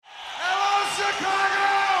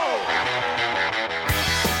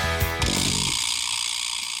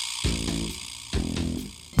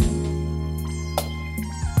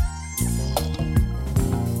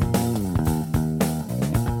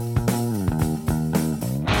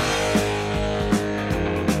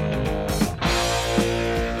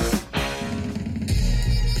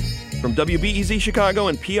From WBEZ Chicago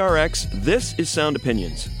and PRX, this is Sound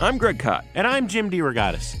Opinions. I'm Greg Kot. And I'm Jim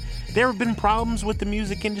DeRogatis. There have been problems with the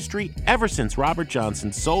music industry ever since Robert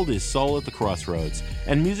Johnson sold his soul at the crossroads,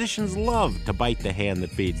 and musicians love to bite the hand that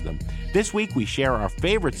feeds them. This week we share our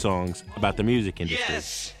favorite songs about the music industry.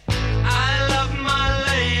 Yes, I love my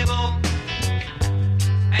label,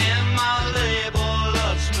 and my label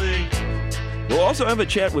loves me. We'll also have a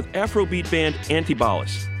chat with Afrobeat band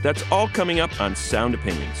Antibalas. That's all coming up on Sound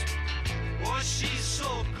Opinions. Oh, she's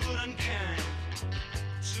so good and kind.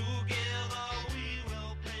 Together we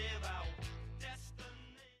will pave our destiny.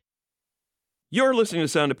 You're listening to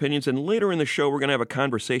Sound Opinions, and later in the show we're going to have a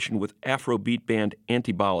conversation with Afrobeat band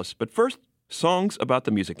Antibalas. But first, songs about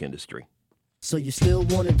the music industry. So you still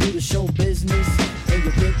want to do the show business, and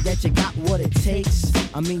you think that you got what it takes?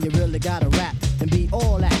 I mean, you really gotta rap and be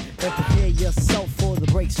all that, and prepare yourself for the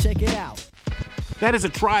breaks. Check it out. That is A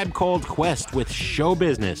Tribe Called Quest with Show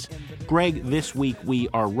Business. Greg, this week we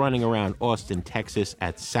are running around Austin, Texas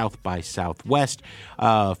at South by Southwest,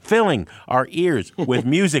 filling our ears with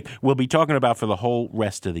music we'll be talking about for the whole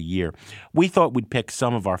rest of the year. We thought we'd pick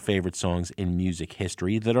some of our favorite songs in music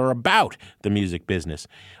history that are about the music business.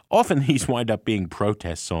 Often these wind up being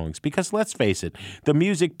protest songs because, let's face it, the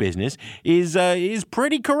music business is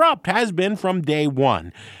pretty corrupt, has been from day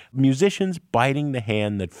one. Musicians biting the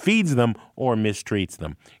hand that feeds them or mistreats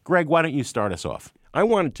them. Greg, why don't you start us off? I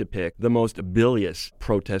wanted to pick the most bilious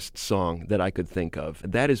protest song that I could think of.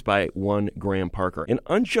 That is by one Graham Parker, an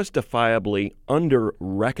unjustifiably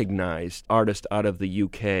under-recognized artist out of the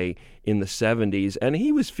UK in the 70s, and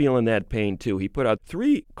he was feeling that pain too. He put out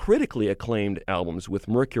 3 critically acclaimed albums with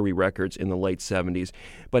Mercury Records in the late 70s,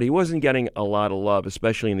 but he wasn't getting a lot of love,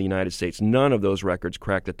 especially in the United States. None of those records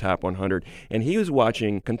cracked the top 100, and he was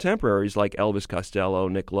watching contemporaries like Elvis Costello,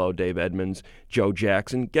 Nick Lowe, Dave Edmunds, Joe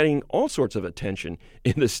Jackson getting all sorts of attention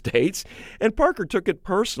in the States, and Parker took it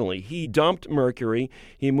personally. He dumped Mercury,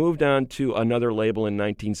 he moved on to another label in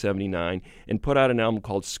 1979, and put out an album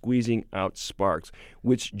called Squeezing Out Sparks,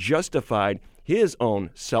 which justified his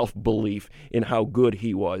own self-belief in how good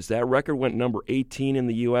he was. That record went number 18 in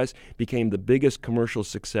the U.S., became the biggest commercial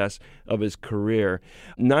success of his career.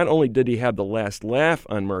 Not only did he have the last laugh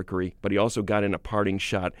on Mercury, but he also got in a parting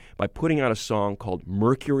shot by putting out a song called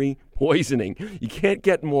Mercury Poisoning. You can't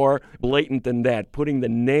get more blatant than that, putting the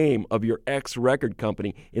name of your ex-record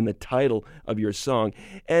company in the title of your song.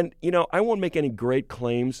 And, you know, I won't make any great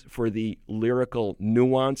claims for the lyrical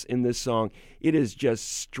nuance in this song. It is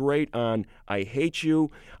just straight on, I hate you,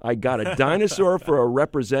 I got a dinosaur for a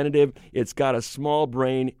representative, it's got a small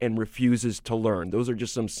brain and refuses to learn. Those are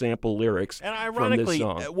just some sample lyrics And from this ironically,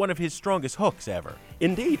 song. one of his strongest hooks ever.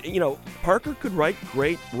 Indeed. You know, Parker could write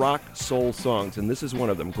great rock soul songs, and this is one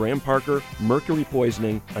of them. Graham Parker, Mercury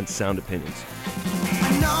Poisoning on Sound Opinions.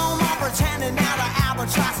 No more pretending now the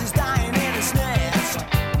albatross is dying in its nest.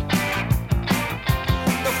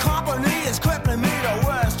 The company is crippling me the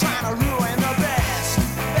worst, trying to ruin the best.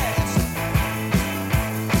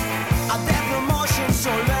 Their promotion's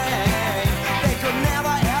so lame, they could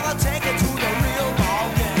never ever take it to the real ball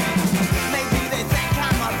game. Maybe they think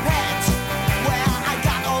I'm a pet. Well, I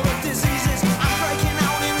got all the diseases, I'm breaking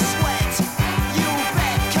out in sweat. You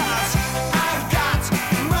bet, 'cause I've got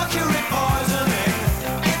mercury poisoning.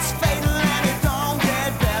 It's fatal and it don't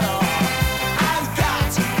get better. I've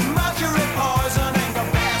got mercury poisoning, the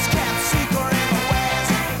best kept secret in the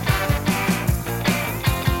West.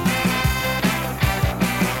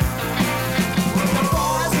 The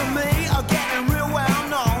boys and me are getting real well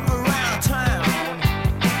known around town.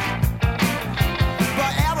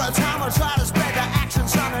 But every time I try to spread the action,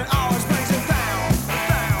 something always brings it down,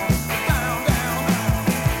 down, down, down.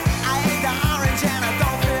 I ate the orange and I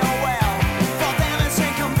don't feel well. For them it's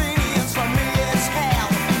inconvenience, for me it's hell.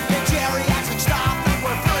 The geriatric staff think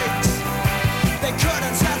we're freaks. They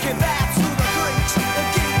couldn't take it back to the Greeks, the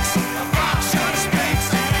geeks. The function speaks,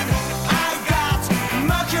 and I got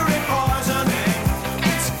mercury poisoning.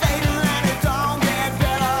 It's fatal and it don't get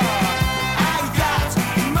better. I got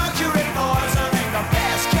mercury poisoning, the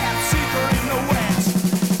best kept secret in the West.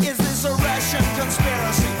 Is this a Russian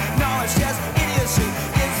conspiracy? No, it's just idiocy.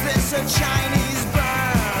 Is this a Chinese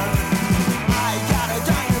burn? I got a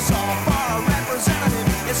dinosaur for a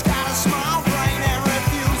representative. It's got a small brain and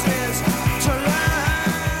refuses to learn.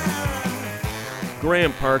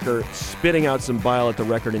 Graham Parker spitting out some bile at the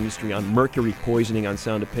record industry on Mercury Poisoning on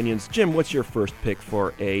Sound Opinions. Jim, what's your first pick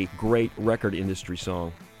for a great record industry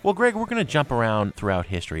song? Well, Greg, we're going to jump around throughout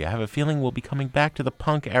history. I have a feeling we'll be coming back to the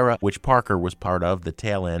punk era, which Parker was part of, the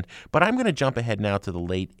tail end. But I'm going to jump ahead now to the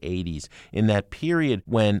late 80s, in that period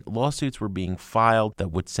when lawsuits were being filed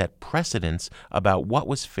that would set precedents about what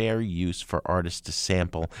was fair use for artists to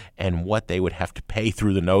sample and what they would have to pay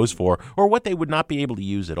through the nose for, or what they would not be able to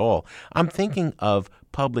use at all. I'm thinking of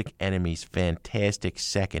Public Enemy's fantastic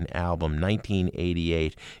second album,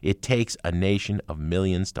 1988, It Takes a Nation of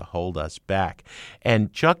Millions to Hold Us Back.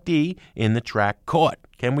 And Chuck D, in the track Kot,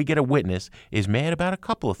 Can We Get a Witness, is mad about a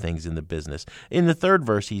couple of things in the business. In the third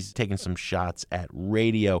verse, he's taking some shots at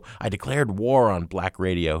radio. I declared war on black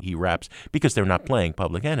radio, he raps, because they're not playing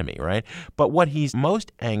Public Enemy, right? But what he's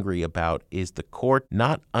most angry about is the court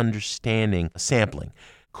not understanding sampling.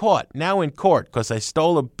 Caught, now in court, because I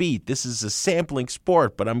stole a beat. This is a sampling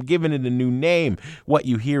sport, but I'm giving it a new name. What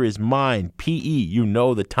you hear is mine, P.E., you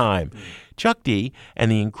know the time. Chuck D and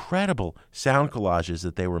the incredible sound collages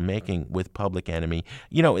that they were making with Public Enemy,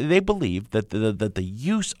 they believed that the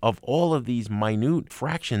use of all of these minute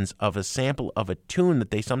fractions of a sample of a tune that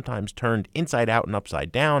they sometimes turned inside out and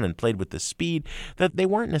upside down and played with the speed, that they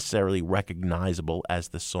weren't necessarily recognizable as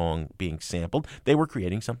the song being sampled. They were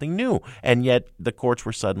creating something new. And yet the courts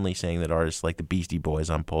were suddenly saying that artists like the Beastie Boys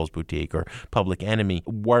on Paul's Boutique or Public Enemy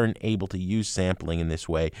weren't able to use sampling in this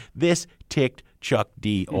way. This ticked Chuck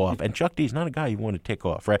D off, and Chuck D's not a guy you want to tick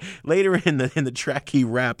off, right? Later in the track, he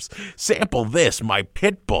raps, "Sample this, my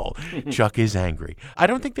pit bull." Chuck is angry. I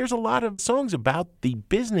don't think there's a lot of songs about the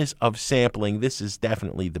business of sampling. This is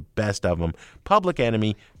definitely the best of them. Public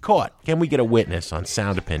Enemy, Caught. Can we get a witness on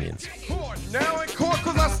Sound Opinions? Court, now in court,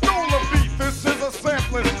 cause I stole a beat. This is a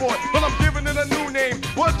sampling sport, but I'm giving it a new name.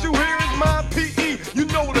 What you hear is my P.E. You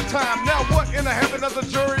know the time. Now what in the heaven does the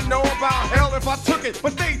jury know about hell if I took it?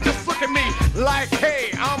 But they just look at me like,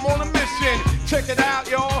 hey, I'm on a mission. Check it out,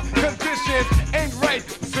 y'all. Conditions ain't right.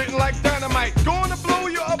 Sitting like dynamite. Gonna blow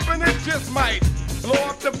you up and it just might blow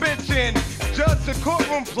up the benching. Judge the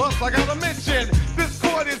courtroom, plus I gotta mention this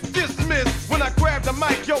court is dismissed when I grab the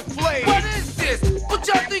mic, yo, Flay. What is this? What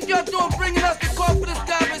y'all think y'all doing bringing us to court for this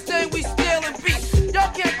guy and saying we stealing beats?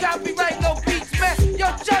 Y'all can't copyright no beats, man. Yo,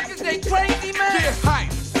 Chuck, is they crazy, man? Get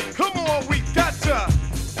hype. Come on, we gotcha.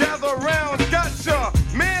 Gather around, gotcha.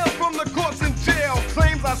 Mail from the courts in jail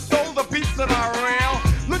claims I stole the beats that I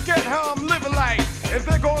ran. Look at how I'm living like. If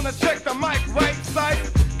they're gonna check the mic right side,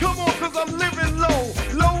 come on, cause I'm living low.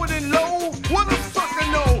 Lower than low, what a sucker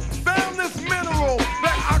know. Found this mineral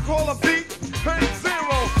that I call a beat. Paid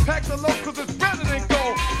zero, pack the low cause it's better than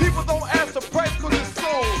gold. People don't ask the price cause it's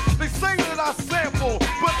sold. They say that I sample,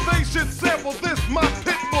 but they should sample this, my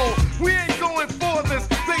pit bull. We ain't going for this.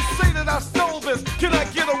 They say that I stole this. Can I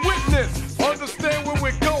get a witness? Understand where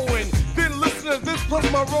we're going. Then listen to this plus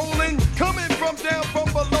my rolling. Coming from down from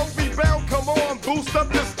below, rebound, come on, boost up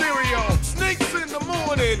the stereo. Snakes in the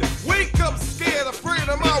morning, wake up scared, afraid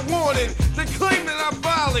of my warning. They claim that I'm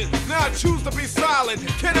violent, now I choose to be silent.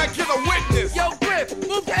 Can I get a witness? Yo, Griff,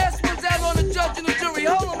 move the S-ones out on the judge and the jury.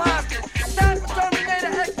 Hold him hostage. Time for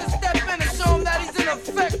Terminator X to step in and show him that he's in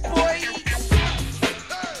effect, boy.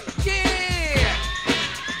 Yeah.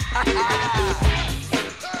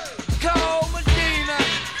 Cole Medina.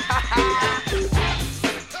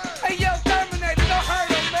 Hey, yo, Terminator, don't hurt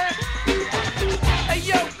him, man. Hey,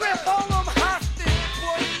 yo, Griff, hold him hostage,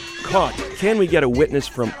 boy. Caught. Can we get a witness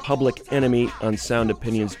from Public Enemy on Sound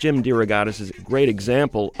Opinions? Jim DeRogatis is a great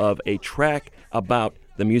example of a track about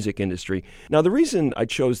the music industry. Now, the reason I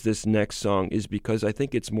chose this next song is because I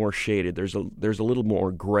think it's more shaded. There's a little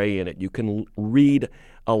more gray in it. You can read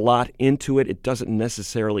a lot into it. It doesn't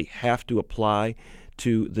necessarily have to apply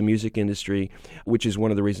to the music industry, which is one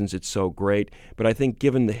of the reasons it's so great. But I think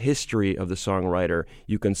given the history of the songwriter,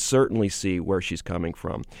 you can certainly see where she's coming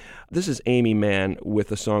from. This is Amy Mann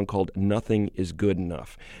with a song called Nothing Is Good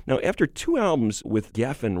Enough. Now, after 2 albums with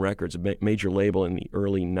Geffen Records, a major label in the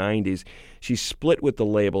early 90s, she split with the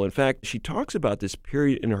label. In fact, she talks about this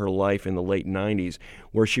period in her life in the late 90s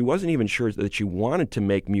where she wasn't even sure that she wanted to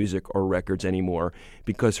make music or records anymore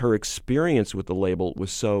because her experience with the label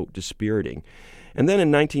was so dispiriting. And then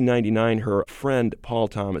in 1999, her friend Paul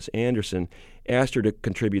Thomas Anderson asked her to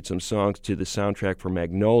contribute some songs to the soundtrack for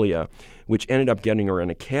Magnolia, which ended up getting her an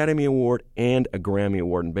Academy Award and a Grammy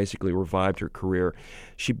Award and basically revived her career.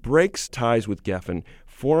 She breaks ties with Geffen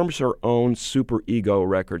forms her own Super Ego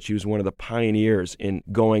record. She was one of the pioneers in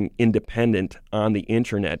going independent on the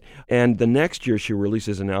internet. And the next year, she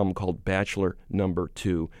releases an album called Bachelor Number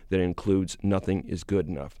 2 that includes Nothing Is Good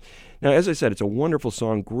Enough. Now, as I said, it's a wonderful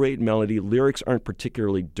song, great melody. Lyrics aren't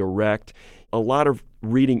particularly direct. A lot of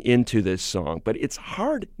reading into this song, but it's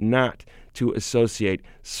hard not to associate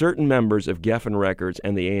certain members of Geffen Records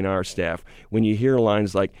and the A&R staff when you hear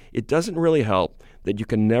lines like, "It doesn't really help that you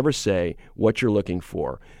can never say what you're looking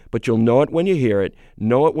for, but you'll know it when you hear it,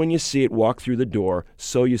 know it when you see it walk through the door,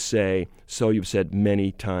 so you say, so you've said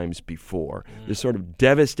many times before." This sort of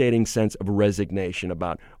devastating sense of resignation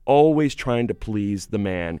about always trying to please the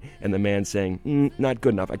man, and the man saying, not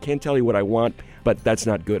good enough. I can't tell you what I want, but that's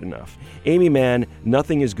not good enough. Amy Mann,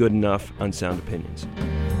 Nothing Is Good Enough on Sound Opinions.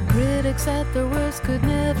 Critics at their worst could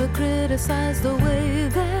never criticize the way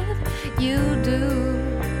that you do.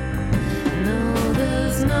 No,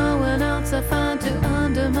 there's no one else I find to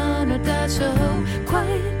undermine or dash a hoe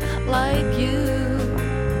quite like you.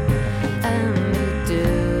 And you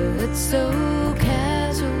do it so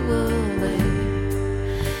casually,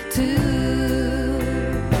 too.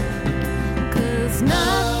 'Cause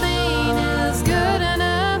nothing is good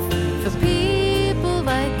enough for people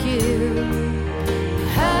like you. You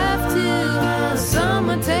have to have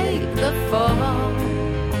someone take the fall.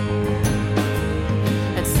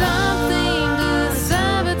 And something to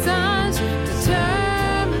sabotage,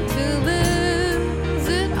 determined to lose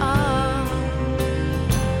it all.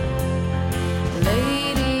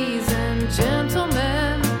 Ladies and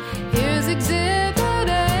gentlemen, here's Exhibit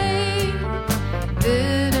A.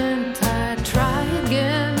 Didn't I try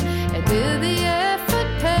again? And did the effort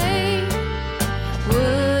pay?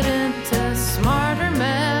 Wouldn't a smarter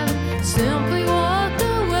man simply walk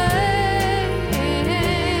away?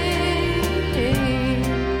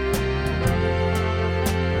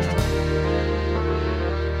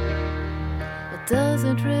 It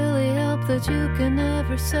doesn't really help that you can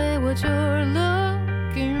never say what you're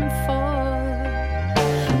looking for.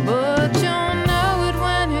 But you'll know it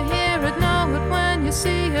when you hear it, know it when you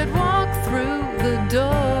see it walk through the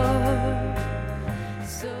door.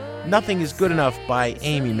 Nothing Is Good Enough by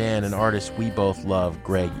Amy Mann, an artist we both love,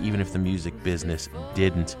 Greg, even if the music business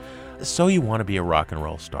didn't. So You Want to Be a Rock and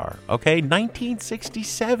Roll Star. Okay,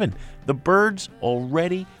 1967. The Byrds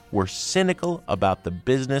already were cynical about the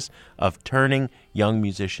business of turning young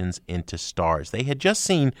musicians into stars. They had just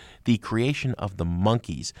seen the creation of the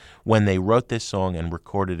Monkees when they wrote this song and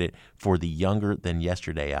recorded it for the Younger Than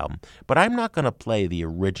Yesterday album. But I'm not going to play the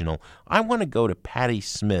original. I want to go to Patti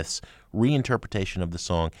Smith's reinterpretation of the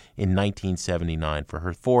song in 1979 for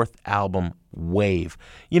her fourth album, Wave.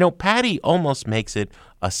 You know, Patti almost makes it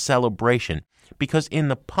a celebration because in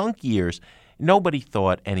the punk years, nobody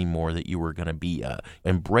thought anymore that you were going to be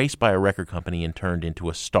embraced by a record company and turned into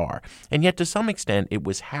a star. And yet, to some extent, it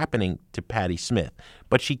was happening to Patti Smith.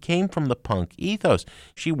 But she came from the punk ethos.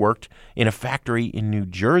 She worked in a factory in New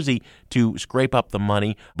Jersey to scrape up the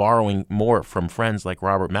money, borrowing more from friends like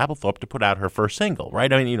Robert Mapplethorpe to put out her first single,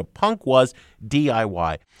 right? I mean, you know, punk was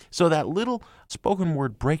DIY. So that little spoken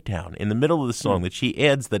word breakdown in the middle of the song that she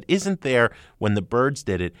adds that isn't there when the Byrds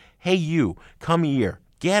did it, "Hey you, come here,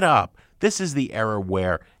 get up." This is the era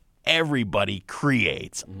where everybody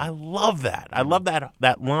creates. I love that. I love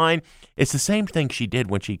that line. It's the same thing she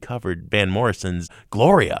did when she covered Van Morrison's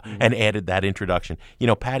Gloria and added that introduction. You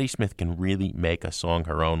know, Patti Smith can really make a song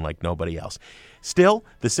her own like nobody else. Still,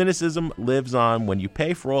 the cynicism lives on. When you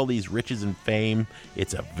pay for all these riches and fame,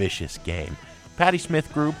 it's a vicious game. Patti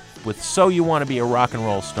Smith Group with So You Want to Be a Rock and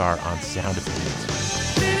Roll Star on Sound Opinions.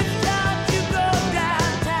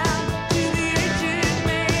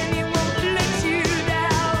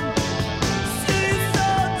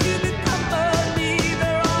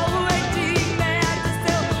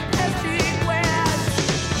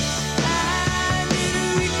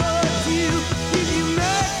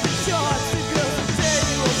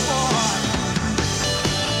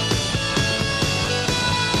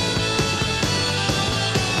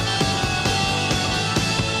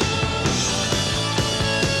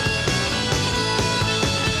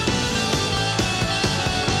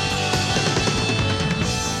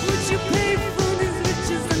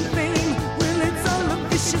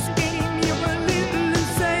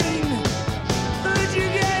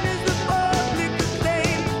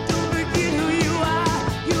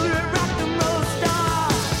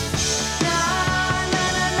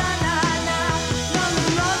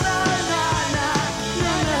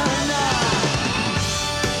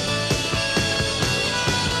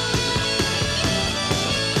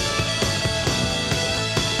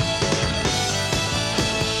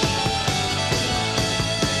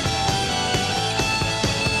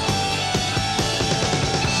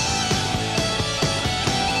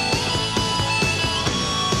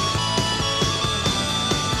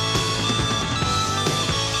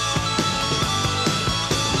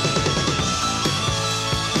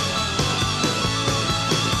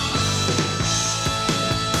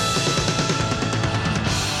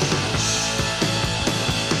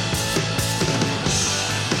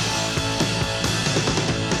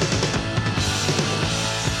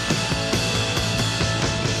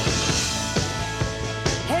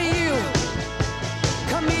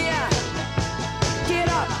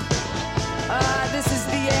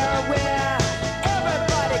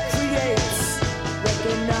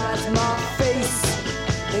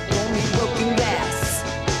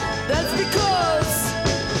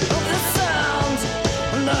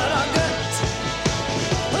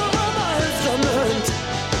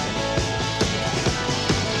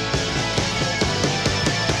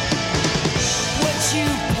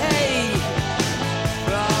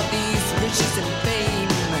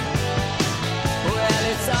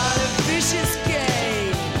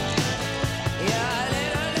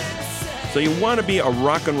 you want to be a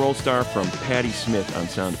rock and roll star from Patti Smith on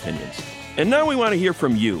Sound Opinions. And now we want to hear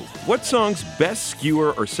from you. What songs best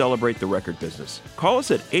skewer or celebrate the record business? Call us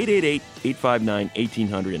at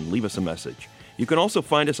 888-859-1800 and leave us a message. You can also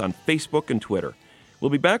find us on Facebook and Twitter. We'll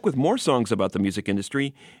be back with more songs about the music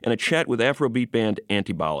industry and a chat with Afrobeat band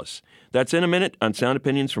Antibalas. That's in a minute on Sound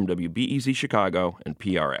Opinions from WBEZ Chicago and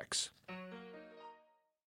PRX.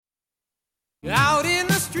 Out in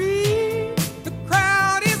the street, the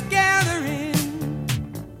crowd is gathering.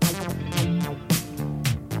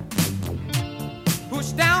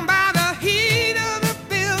 Pushed down by the heat of the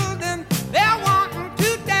building, they're wanting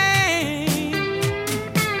to dance.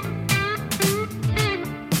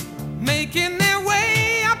 Making their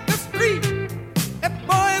way up the street, a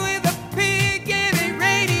boy with a big heavy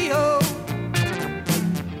radio.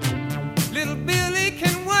 Little Billy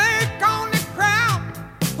can work on the crowd,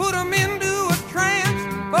 put 'em into a trance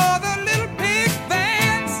for the little pig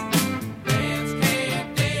fans. Fans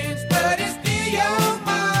can't dance, but it's still your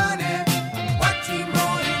money. Watch him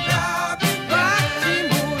only rob you, watch him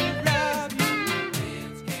only rob you.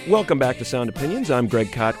 Welcome back to Sound Opinions. I'm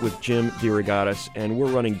Greg Kot with Jim DeRogatis, and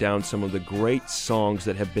we're running down some of the great songs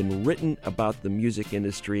that have been written about the music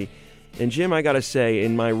industry. And Jim, I gotta say,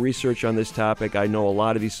 in my research on this topic, I know a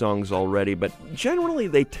lot of these songs already, but generally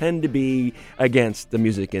they tend to be against the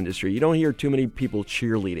music industry. You don't hear too many people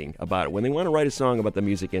cheerleading about it. When they want to write a song about the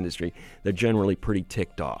music industry, they're generally pretty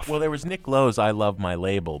ticked off. Well, there was Nick Lowe's I Love My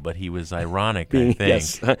Label, but he was ironic, I think.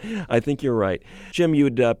 Yes, I think you're right. Jim,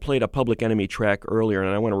 you'd played a Public Enemy track earlier,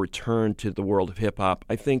 and I want to return to the world of hip-hop.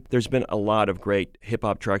 I think there's been a lot of great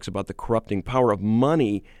hip-hop tracks about the corrupting power of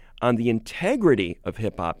money on the integrity of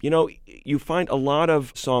hip-hop. You know, you find a lot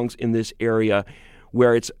of songs in this area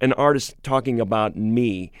where it's an artist talking about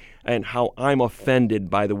me and how I'm offended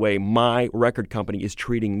by the way my record company is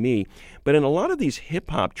treating me. But in a lot of these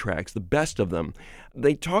hip-hop tracks, the best of them,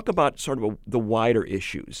 they talk about sort of the wider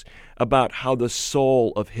issues, about how the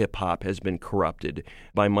soul of hip-hop has been corrupted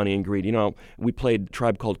by money and greed. You know, we played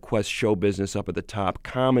Tribe Called Quest, Show Business up at the top.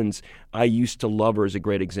 Common's I Used to Love Her is a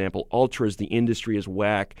great example. Ultra's The Industry is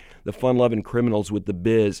Whack. The Fun-Loving Criminals with The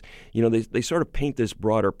Biz. You know, they sort of paint this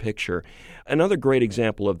broader picture. Another great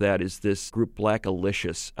example of that is this group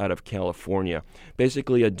Blackalicious out of California.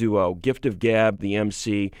 Basically a duo, Gift of Gab, the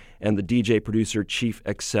MC, and the DJ producer Chief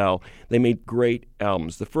Excel. They made great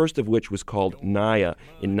albums, the first of which was called Naya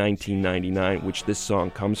in 1999, which this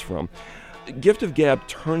song comes from. Gift of Gab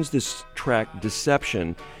turns this track,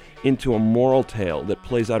 Deception, into a moral tale that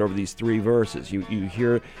plays out over these three verses. You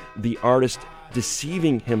hear the artist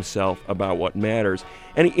deceiving himself about what matters,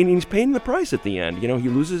 and he's paying the price at the end. You know, he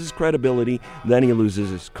loses his credibility, then he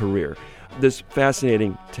loses his career. This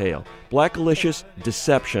fascinating tale. Blackalicious,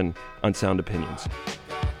 Deception on Sound Opinions.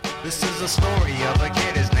 This is a story of a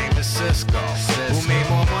kid, his name is Cisco, who made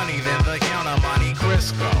more money than the counter money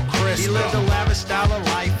Crisco. He lived a lavish style of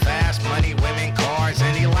life, fast money, women, cars,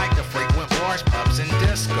 and he liked to frequent bars, pubs, and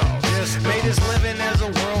discos. Made his living as a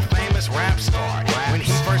world-famous rap star. When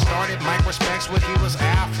he first started, Mike respects what he was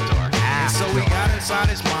after. And so he got inside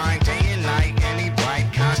his mind day and night, and he bright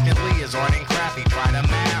constantly his art and craft he tried to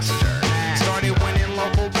master. Started winning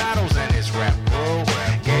local battles and his rep grew.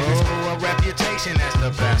 Gave his crew a reputation as the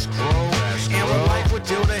best crew. And when life would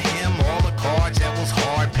deal to him all the cards that was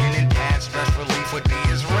hard, pen and pad, stress relief would be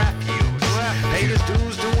his refuge. Paid his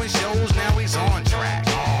dues doing shows, now he's on track.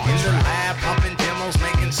 In the lab, pumping demos,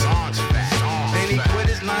 making songs fat. Then he quit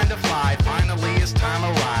his 9 to 5, finally his time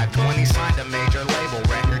arrived when he signed a major label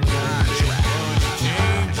record contract.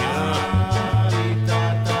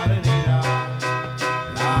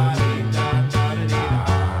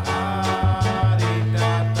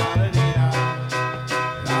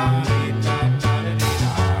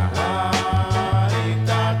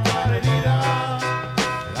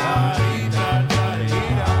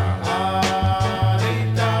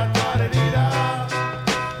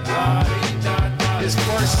 His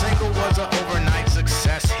first single was an overnight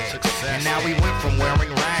success hit. And now he went from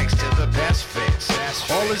wearing rags to the best fits.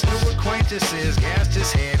 All his new acquaintances gassed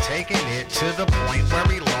his head, taking it to the point where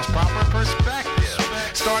he lost proper perspective.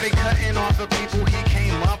 Started cutting off the people he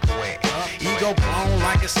came up with. Ego blown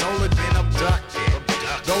like his soul had been abducted.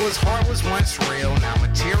 Though his heart was once real, now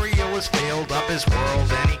material has filled up his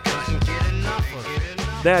world and he couldn't get enough of it.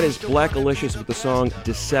 That is Blackalicious with the song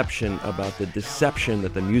Deception, about the deception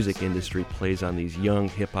that the music industry plays on these young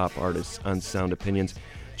hip-hop artists on Sound Opinions.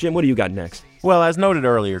 Jim, what do you got next? Well, as noted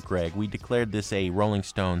earlier, Greg, we declared this a Rolling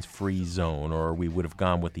Stones free zone, or we would have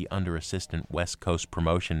gone with the under-assistant West Coast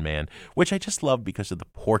promotion man, which I just love because of the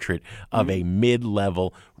portrait of a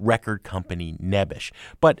mid-level record company nebbish.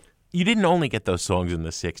 But You didn't only get those songs in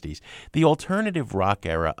the 60s. The alternative rock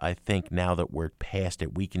era, I think now that we're past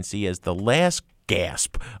it, we can see as the last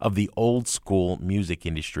gasp of the old school music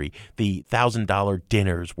industry, the $1,000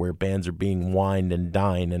 dinners where bands are being wined and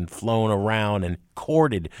dined and flown around and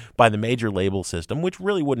courted by the major label system, which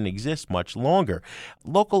really wouldn't exist much longer.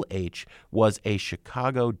 Local H was a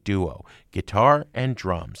Chicago duo, guitar and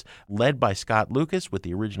drums, led by Scott Lucas with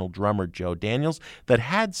the original drummer Joe Daniels, that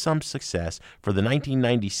had some success for the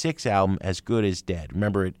 1996 album As Good as Dead.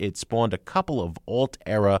 Remember, it spawned a couple of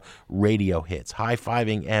alt-era radio hits,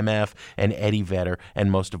 high-fiving MF and Eddie Vedder,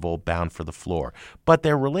 and most of all, Bound for the Floor. But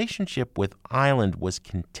their relationship with Island was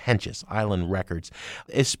contentious, Island Records,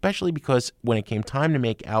 especially because when it came time to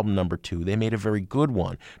make album number 2, they made a very good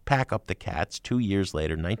one, Pack Up the Cats, 2 years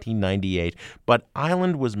later, 1998. But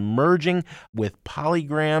Island was merging with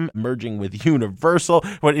Polygram, merging with Universal,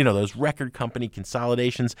 those record company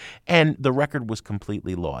consolidations, and the record was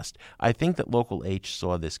completely lost. I think that Local H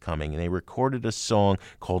saw this coming, and they recorded a song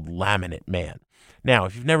called Laminate Man. Now,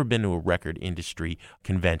 if you've never been to a record industry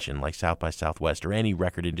convention like South by Southwest or any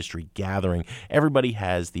record industry gathering, everybody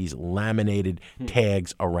has these laminated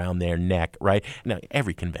tags around their neck, right? Now,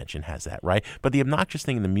 every convention has that, right? But the obnoxious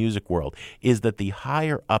thing in the music world is that the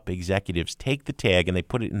higher-up executives take the tag and they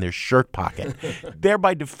put it in their shirt pocket,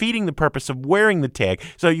 thereby defeating the purpose of wearing the tag,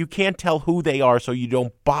 so you can't tell who they are, so you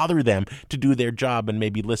don't bother them to do their job and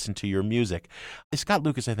maybe listen to your music. Scott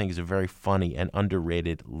Lucas, I think, is a very funny and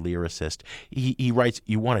underrated lyricist. He writes,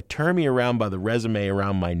 "You want to turn me around by the resume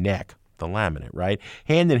around my neck," the laminate, right?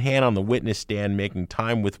 Hand in hand on the witness stand, making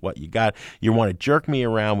time with what you got. You want to jerk me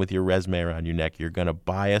around with your resume around your neck. You're going to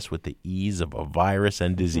buy us with the ease of a virus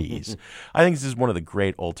and disease. I think this is one of the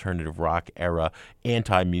great alternative rock era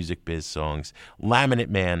anti-music biz songs. Laminate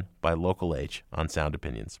Man by Local H on Sound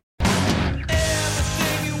Opinions.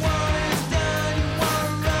 Everything you want is done. You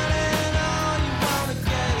wanna run it on. You wanna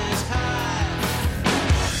get as high.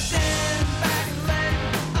 Stand back and let it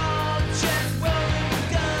all check. Well, you've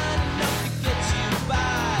got enough to get you by.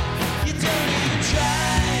 You don't even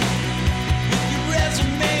try with your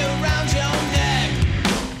resume around your neck.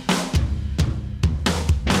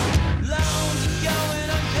 Loans are going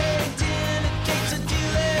unpaid. Dinner dates, a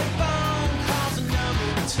delayed phone calls, and no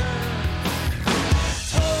return.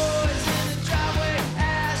 Toys in the driveway,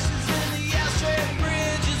 ashes in the ashtray,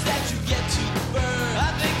 bridges that you get to burn. I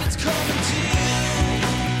think it's coming to you.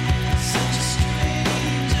 Such a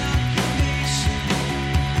strange occupation.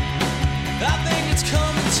 I think it's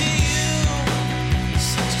coming to you.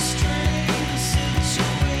 Such a strange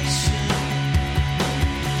situation.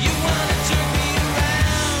 You wanna jerk me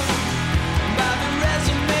around by the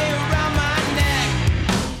resume around my neck.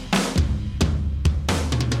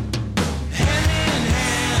 Hand in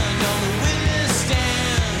hand on the witness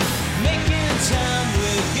stand, making time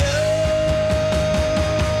with you.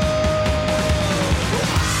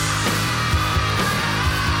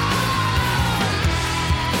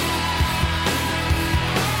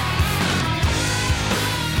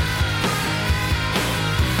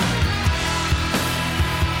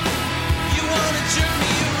 You wanna jerk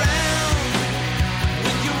me around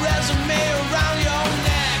with your resume around your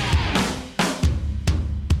neck.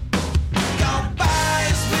 Gone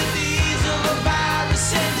biased with the ease of a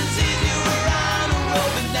virus and disease. You were on a roll,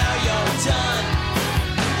 but now you're done.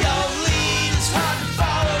 Your lead is hard to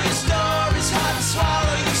follow, your story's hard to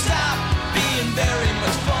swallow. You stop being very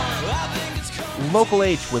much fun. I think it's coming. Local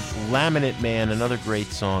H with Laminate Man, another great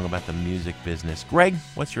song about the music business. Greg,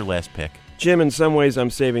 what's your last pick? Jim, in some ways, I'm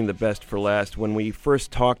saving the best for last. When we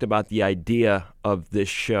first talked about the idea of this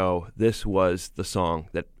show, this was the song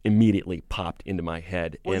that immediately popped into my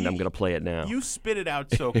head, and I'm going to play it now. You spit it out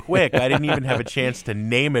so quick, I didn't even have a chance to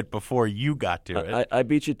name it before you got to it. I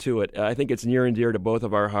beat you to it. I think it's near and dear to both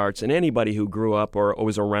of our hearts, and anybody who grew up or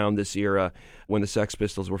was around this era when the Sex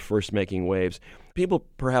Pistols were first making waves. People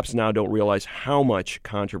perhaps now don't realize how much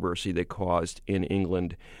controversy they caused in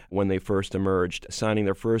England when they first emerged, signing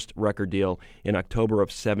their first record deal in October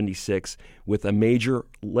of '76 with a major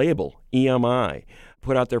label, EMI.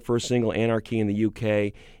 Put out their first single, Anarchy, in the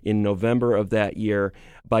UK in November of that year.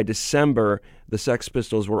 By December, the Sex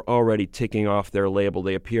Pistols were already ticking off their label.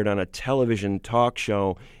 They appeared on a television talk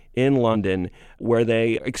show in London where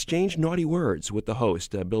they exchanged naughty words with the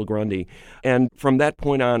host, Bill Grundy. And from that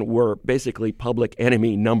point on, were basically public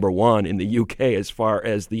enemy number one in the UK as far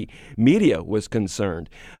as the media was concerned.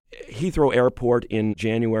 Heathrow Airport in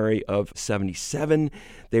January of 77.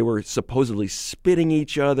 They were supposedly spitting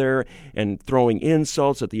each other and throwing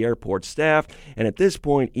insults at the airport staff. And at this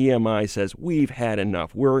point, EMI says, we've had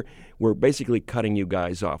enough. We're basically cutting you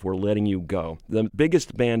guys off. We're letting you go. The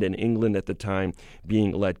biggest band in England at the time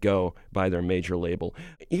being let go by their major label.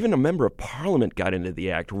 Even a member of Parliament got into the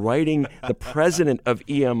act, writing the president of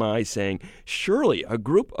EMI saying, surely a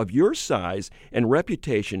group of your size and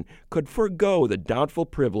reputation could forgo the doubtful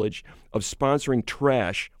privilege of sponsoring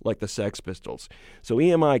trash like the Sex Pistols. So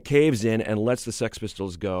EMI caves in and lets the Sex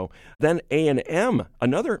Pistols go. Then A&M,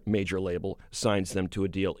 another major label, signs them to a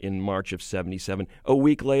deal in March of 77. A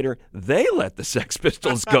week later, they let the Sex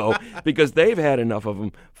Pistols go because they've had enough of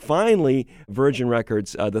them. Finally, Virgin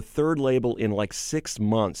Records, the third label in like 6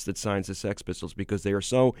 months that signs the Sex Pistols because they are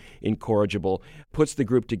so incorrigible, puts the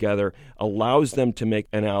group together, allows them to make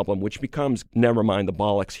an album, which becomes, never mind the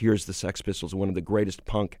bollocks, here's the Sex Pistols, one of the greatest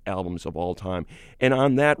punk albums of all time. And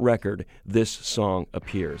on that record, this song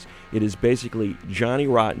appears. It is basically Johnny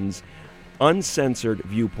Rotten's uncensored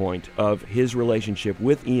viewpoint of his relationship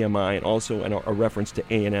with EMI and also a reference to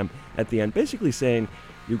A&M at the end, basically saying,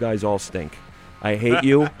 you guys all stink. I hate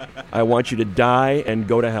you. I want you to die and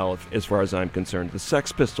go to hell as far as I'm concerned. The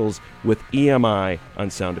Sex Pistols with EMI on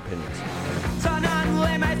Sound Opinions. It's an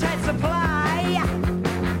unlimited supply,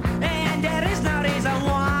 and there is no reason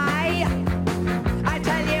why. I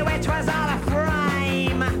tell you it was all a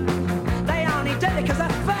frame. They only did it 'cause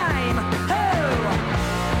of fame. Who?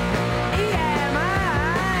 EMI.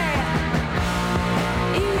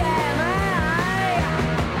 EMI.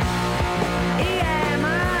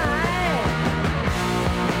 EMI.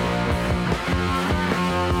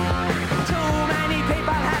 Too many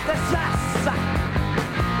people have the sus.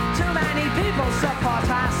 Too many people support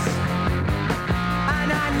us. An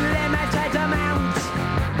unlimited amount.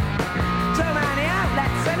 Too many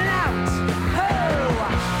outlets in and out. Who?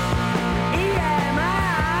 EMI.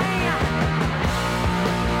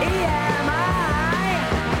 EMI.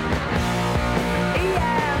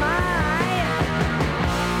 EMI.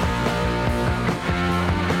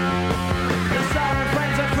 The soul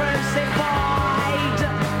friends are crucified.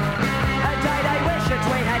 A day they wish that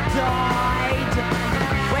we had died.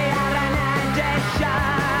 We are an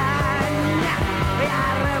addition. We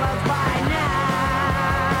are rebels by none.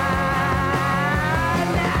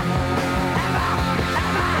 Ever, ever, ever.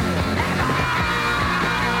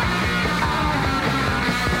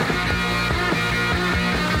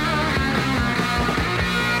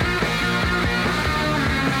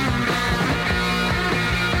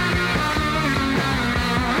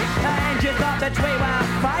 And you thought that we were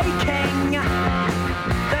faking,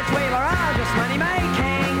 that we were all just money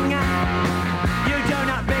making. You do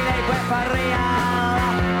not believe we're for real,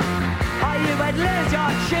 or you would lose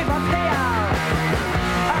your cheap appeal.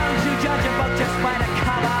 Oh, you judge a book just by the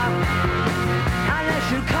cover, unless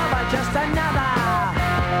you cover just another.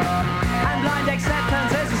 And blind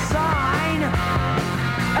acceptance is a sign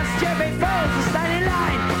of stupid fools who stand in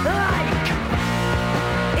line like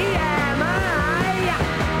EMI.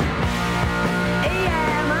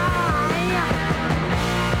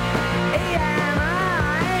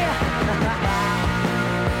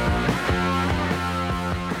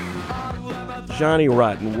 Johnny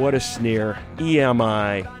Rotten, what a sneer.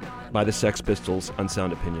 EMI by the Sex Pistols on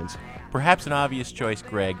Sound Opinions. Perhaps an obvious choice,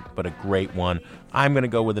 Greg, but a great one. I'm going to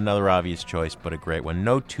go with another obvious choice, but a great one.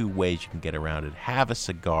 No two ways you can get around it. Have a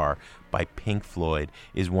Cigar by Pink Floyd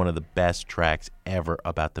is one of the best tracks ever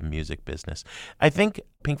about the music business. I think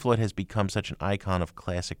Pink Floyd has become such an icon of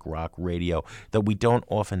classic rock radio that we don't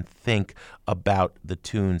often think about the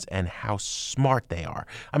tunes and how smart they are.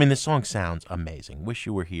 I mean, the song sounds amazing. Wish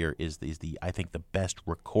You Were Here is the I think the best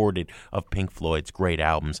recorded of Pink Floyd's great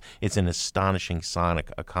albums. It's an astonishing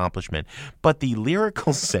sonic accomplishment. But the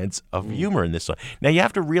lyrical sense of humor in this song. Now, you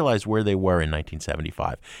have to realize where they were in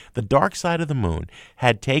 1975. The Dark Side of the Moon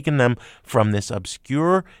had taken them from this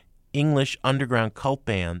obscure English underground cult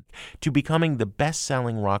band to becoming the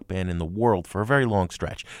best-selling rock band in the world for a very long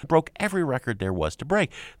stretch. Broke every record there was to break.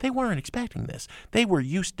 They weren't expecting this. They were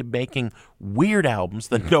used to making weird albums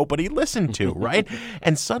that nobody listened to, right?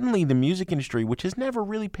 And suddenly the music industry, which has never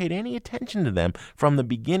really paid any attention to them from the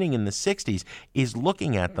beginning in the 60s, is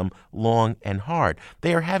looking at them long and hard.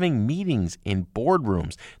 They are having meetings in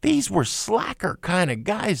boardrooms. These were slacker kind of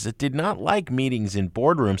guys that did not like meetings in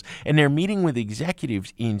boardrooms, and they're meeting with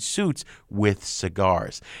executives in suits with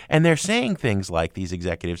cigars. And they're saying things like, these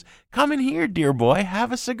executives, come in here, dear boy,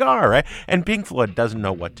 have a cigar, right? And Pink Floyd doesn't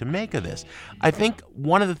know what to make of this. I think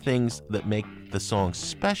one of the things that make the song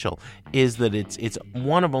special is that it's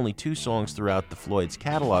one of only two songs throughout the Floyd's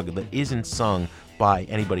catalog that isn't sung by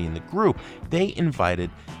anybody in the group. They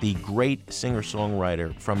invited the great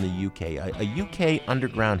singer-songwriter from the UK, a UK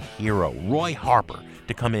underground hero, Roy Harper,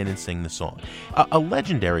 to come in and sing the song. A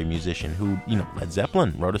legendary musician who, Led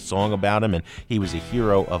Zeppelin wrote a song about him, and he was a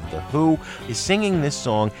hero of The Who, is singing this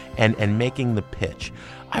song and making the pitch.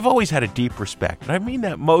 I've always had a deep respect, and I mean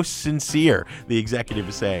that most sincere, the executive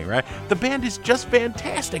is saying, right? The band is just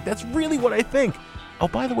fantastic. That's really what I think. Oh,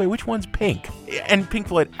 by the way, which one's Pink? And Pink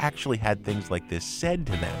Floyd actually had things like this said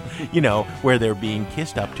to them, where they're being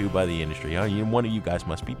kissed up to by the industry. Oh, one of you guys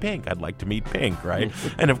must be Pink. I'd like to meet Pink, right?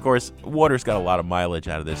 And of course, Waters got a lot of mileage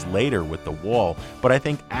out of this later with The Wall. But I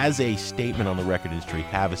think as a statement on the record industry,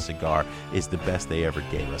 Have a Cigar is the best they ever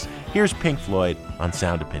gave us. Here's Pink Floyd on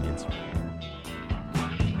Sound Opinions.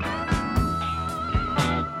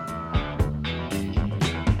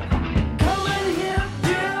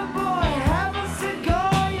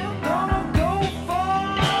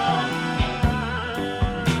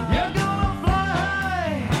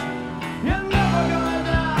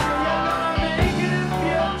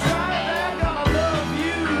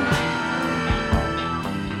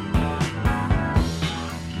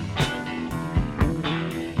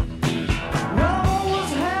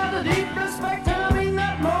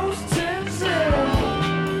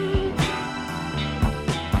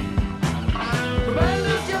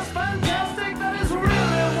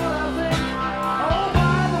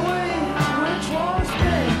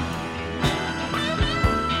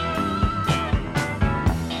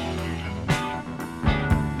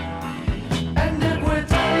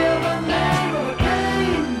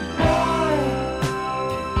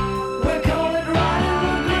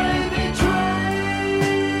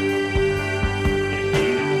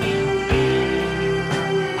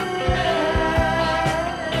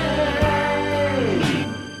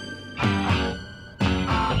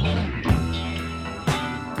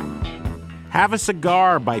 Have a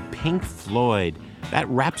Cigar by Pink Floyd. That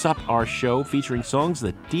wraps up our show featuring songs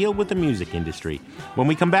that deal with the music industry. When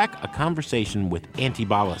we come back, a conversation with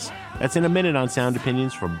Antibalas. That's in a minute on Sound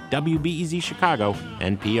Opinions from WBEZ Chicago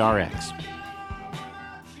and PRX.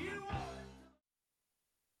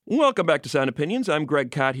 Welcome back to Sound Opinions. I'm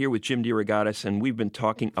Greg Kot here with Jim DeRogatis, and we've been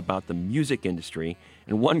talking about the music industry.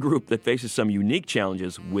 And one group that faces some unique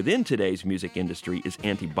challenges within today's music industry is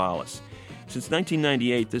Antibalas. Since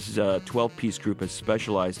 1998, this is a 12-piece group has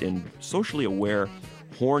specialized in socially aware,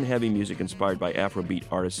 horn-heavy music inspired by Afrobeat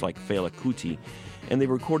artists like Fela Kuti, and they've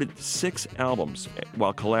recorded 6 albums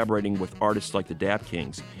while collaborating with artists like the Dap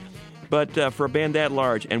Kings. But for a band that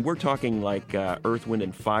large, and we're talking like Earth, Wind,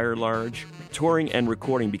 and Fire large, touring and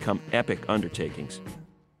recording become epic undertakings.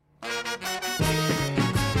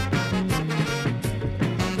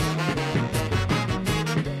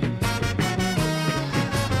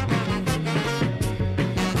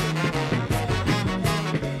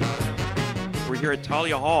 Here at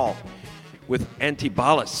Talia Hall with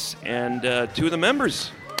Antibalas, and 2 of the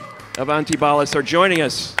members of Antibalas are joining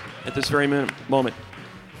us at this very moment.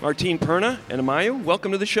 Martin Perna and Amayu,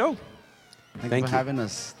 welcome to the show. Thank you for having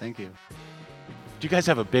us. Thank you. Do you guys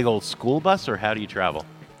have a big old school bus, or how do you travel?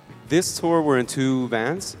 This tour, we're in 2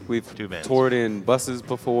 vans. We've toured in buses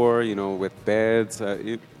before, with beds.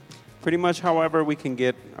 Pretty much however we can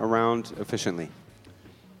get around efficiently.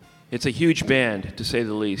 It's a huge band, to say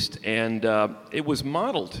the least, and it was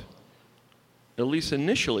modeled, at least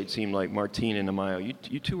initially it seemed like, Martin and Amayo.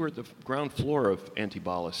 You 2 were at the ground floor of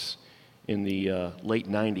Antibalas in the late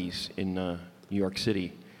 90s in New York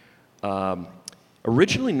City.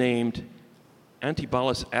 Originally named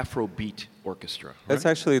Antibalas Afrobeat Orchestra. Right? That's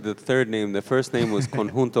actually the 3rd name. The first name was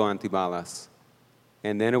Conjunto Antibalas.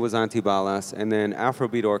 And then it was Antibalas, and then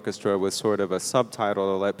Afrobeat Orchestra was sort of a subtitle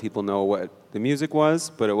to let people know what the music was,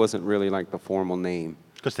 but it wasn't really like the formal name.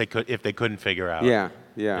 Because if they couldn't figure out. Yeah.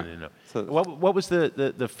 So what was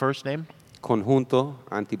the first name? Conjunto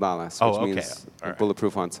Antibalas, which means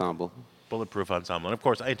Bulletproof Ensemble. Bulletproof Ensemble. And of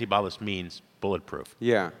course, Antibalas means bulletproof.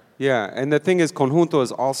 Yeah. And the thing is, Conjunto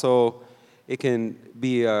is also, it can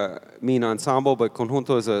be mean ensemble, but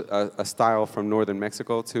conjunto is a style from northern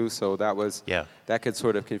Mexico too. So that could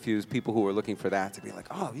sort of confuse people who were looking for that to be like,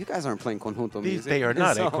 oh, you guys aren't playing conjunto music. They are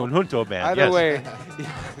not a conjunto band. Either way.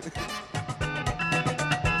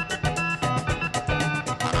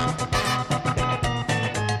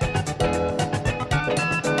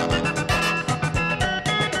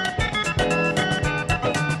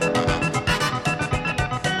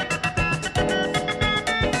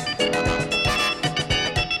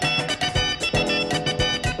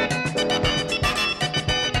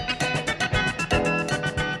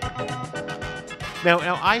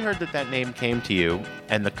 Now, I heard that name came to you,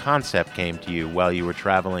 and the concept came to you while you were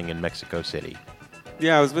traveling in Mexico City.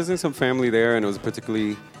 Yeah, I was visiting some family there, and it was a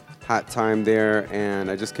particularly hot time there, and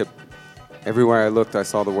I just kept, everywhere I looked, I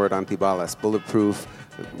saw the word Antibalas, bulletproof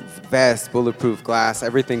vest, bulletproof glass.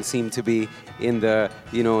 Everything seemed to be in the,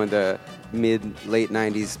 in the late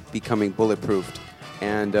 90s becoming bulletproofed.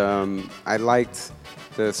 And I liked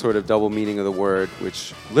the sort of double meaning of the word,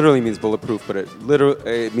 which literally means bulletproof, but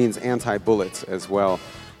it means anti-bullets as well.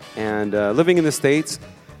 And living in the States,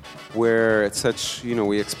 where it's such,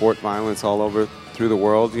 we export violence all over through the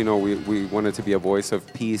world, we wanted to be a voice of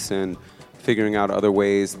peace and figuring out other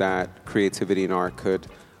ways that creativity and art could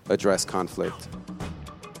address conflict.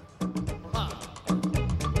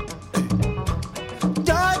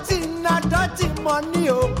 Dirty money,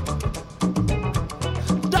 oh.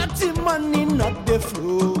 Dirty money, not the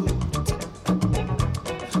fruit.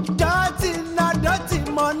 Dirty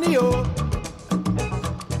money, oh.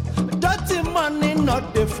 Dirty money,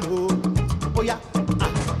 not the fruit. Oh yeah.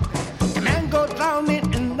 A man go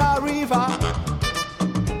drowning in the river.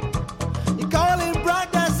 He call his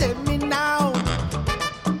brother, save me now.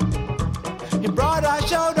 His brother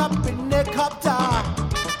showed up in the copter.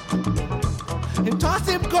 And toss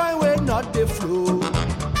him going where not the flow.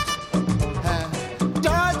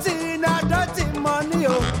 Dirty money,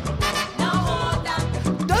 oh.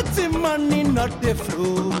 Dirty money, not the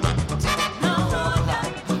flow.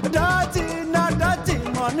 Dirty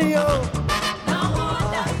money, oh.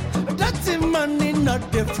 Dirty money,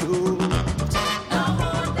 not the flow.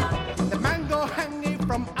 The mango hanging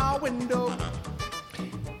from our window.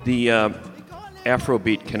 The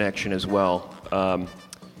Afrobeat connection as well.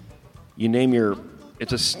 You name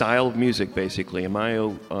it's a style of music, basically.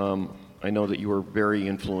 I know that you were very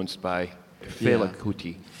influenced by Fela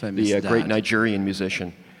Kuti, the great Nigerian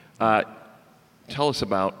musician. Tell us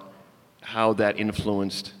about how that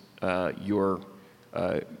influenced your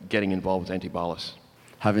getting involved with Antibalas.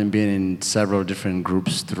 Having been in several different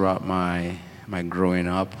groups throughout my growing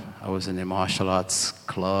up, I was in a martial arts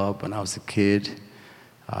club when I was a kid,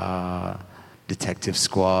 detective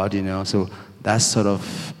squad, so that sort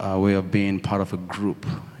of way of being part of a group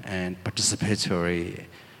and participatory,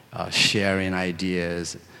 sharing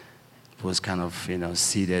ideas was kind of,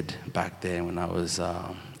 seeded back then when I was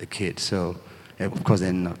a kid. So, of course,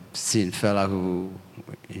 then seeing Fela who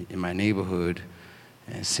in my neighborhood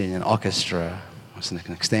and seeing an orchestra was an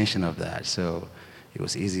extension of that. So it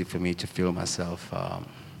was easy for me to feel myself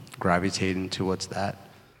gravitating towards that.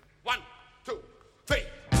 1, 2, 3.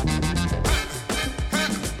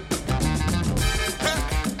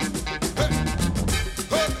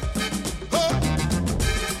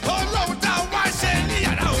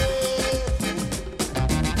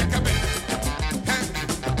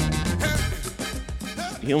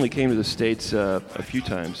 He only came to the States a few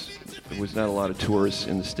times. There was not a lot of tours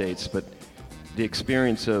in the States, but the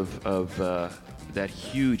experience of that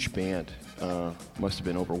huge band must have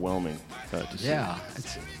been overwhelming to see. Yeah,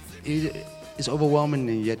 it's overwhelming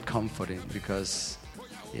and yet comforting because,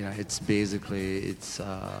 it's basically,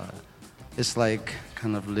 it's like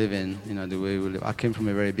kind of living, the way we live. I came from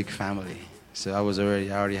a very big family, so I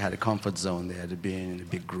already had a comfort zone there to being in a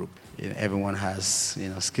big group. Everyone has,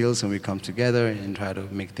 skills, and we come together and try to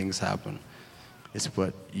make things happen. It's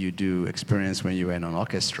what you do experience when you're in an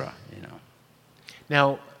orchestra,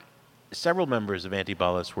 Now, several members of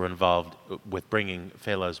Antibalas were involved with bringing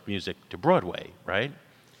Fela's music to Broadway, right?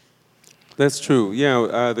 That's true.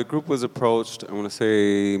 Yeah, the group was approached, I want to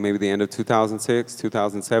say maybe the end of 2006,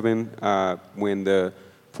 2007, when the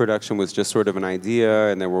production was just sort of an idea,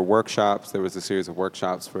 and there were workshops. There was a series of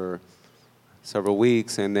workshops for several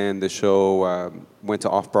weeks, and then the show went to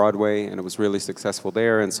off-Broadway, and it was really successful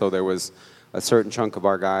there, and so there was a certain chunk of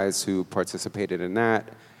our guys who participated in that,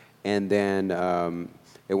 and then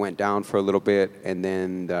it went down for a little bit, and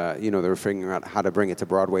then they were figuring out how to bring it to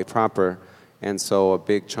Broadway proper, and so a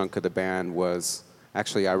big chunk of the band was,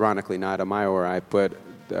 actually ironically not Amayorai, but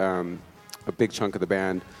a big chunk of the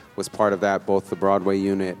band was part of that, both the Broadway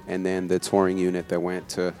unit and then the touring unit that went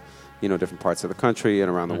to different parts of the country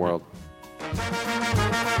and around the world.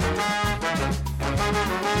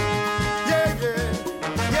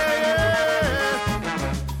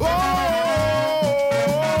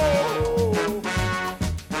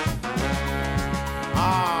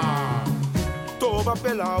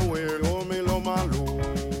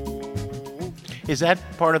 Is that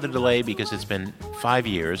part of the delay because it's been 5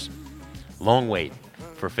 years, long wait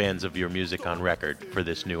for fans of your music on record for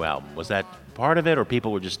this new album? Was that part of it, or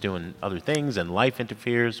people were just doing other things and life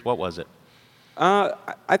interferes? What was it? To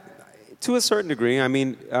a certain degree. I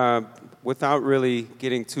mean, without really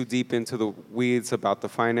getting too deep into the weeds about the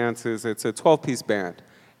finances, it's a 12-piece band.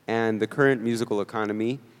 And the current musical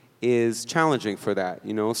economy is challenging for that,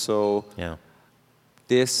 you know? So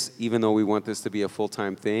this, even though we want this to be a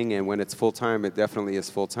full-time thing, and when it's full-time, it definitely is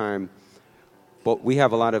full-time, but we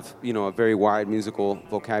have a lot of, you know, a very wide musical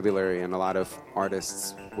vocabulary and a lot of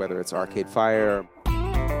artists, whether it's Arcade Fire,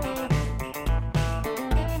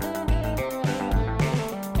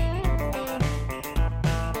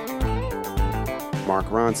 Mark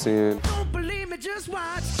Ronson, Don't believe me, just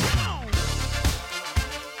watch.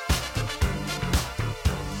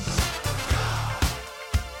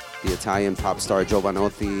 the Italian pop star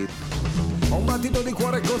Giovanotti. Ho un battito di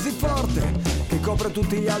cuore così forte che copre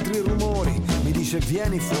tutti gli altri rumori. Mi dice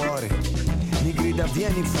vieni fuori, mi grida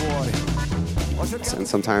vieni fuori. And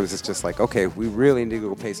sometimes it's just like, okay, we really need to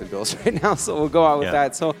go pay some bills right now, so we'll go out with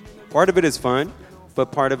that. So part of it is fun,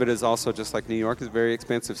 but part of it is also just like New York is a very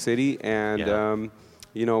expensive city, and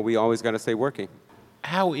you know, we always got to stay working.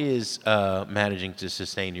 How is managing to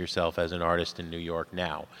sustain yourself as an artist in New York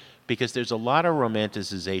now? Because there's a lot of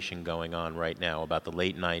romanticization going on right now about the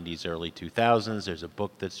late 90s, early 2000s. There's a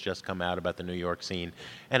book that's just come out about the New York scene.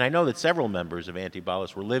 And I know that several members of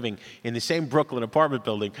Antibalas were living in the same Brooklyn apartment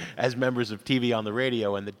building as members of TV on the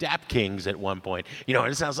Radio and the Dap Kings at one point. You know,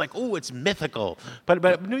 and it sounds like, oh, it's mythical.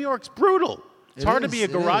 But New York's brutal. It's hard to be a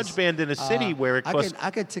garage band in a city where it costs...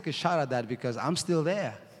 I could take a shot at that because I'm still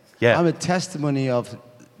there. Yeah. I'm a testimony of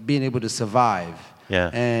being able to survive. Yeah.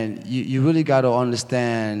 And you really got to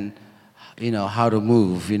understand, you know, how to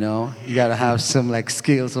move, you know. You got to have some, like,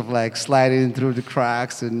 skills of, like, sliding through the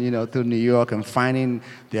cracks and, you know, through New York and finding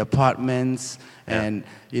the apartments and,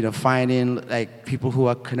 you know, finding, like, people who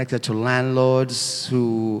are connected to landlords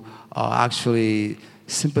who are actually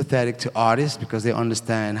sympathetic to artists because they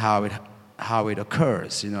understand how it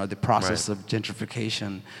occurs. You know, the process of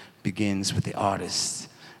gentrification begins with the artist.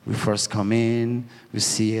 We first come in, we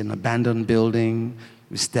see an abandoned building,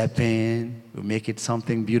 we step in, we make it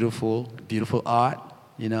something beautiful, beautiful art,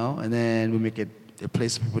 you know, and then we make it a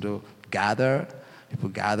place for people to gather. People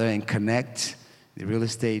gather and connect. The real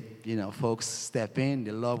estate, you know, folks step in,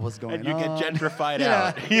 they love what's going on. And you get gentrified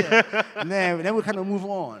out. And then we kind of move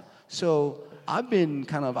on. So I've been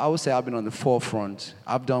I would say I've been on the forefront.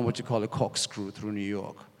 I've done what you call a corkscrew through New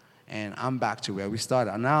York. And I'm back to where we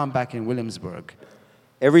started. And now I'm back in Williamsburg.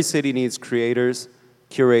 Every city needs creators,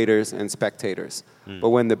 curators, and spectators. But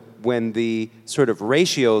when the sort of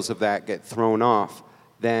ratios of that get thrown off,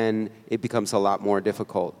 then it becomes a lot more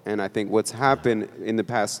difficult. And I think what's happened in the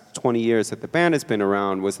past 20 years that the band has been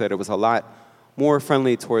around was that it was a lot more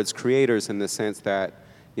friendly towards creators in the sense that,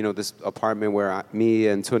 you know, this apartment where me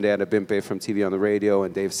and Tunde Adebimpe from TV on the Radio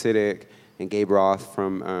and Dave Siddick and Gabe Roth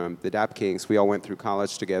from the Dap Kings, we all went through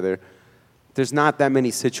college together. There's not that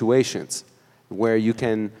many situations where you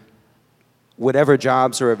can, whatever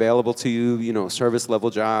jobs are available to you, you know, service level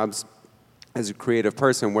jobs as a creative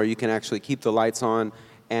person where you can actually keep the lights on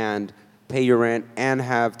and pay your rent and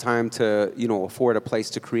have time to, you know, afford a place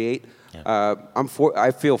to create. Yeah.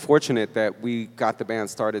 I feel fortunate that we got the band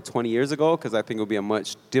started 20 years ago because I think it would be a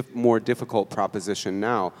much more difficult proposition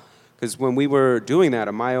now. Because when we were doing that,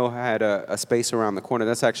 Amayo had a space around the corner.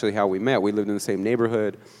 That's actually how we met. We lived in the same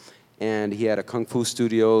neighborhood, and he had a kung fu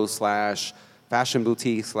studio / fashion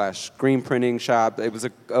boutique / screen printing shop. It was a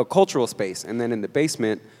cultural space. And then in the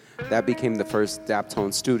basement, that became the first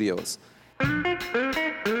Daptone Studios.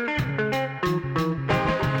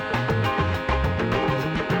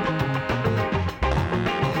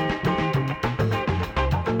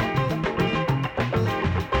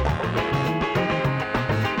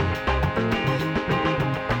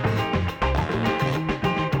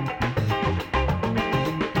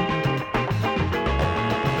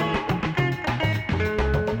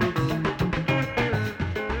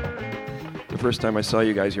 First time I saw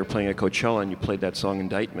you guys, you were playing at Coachella, and you played that song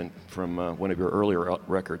 "Indictment" from one of your earlier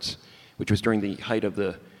records, which was during the height of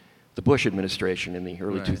the Bush administration in the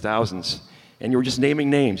early 2000s. And you were just naming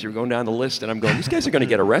names. You were going down the list, and I'm going, these guys are going to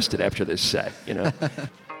get arrested after this set, you know?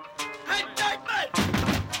 Indictment!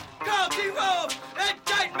 Carl D. Rove!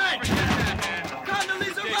 Indictment!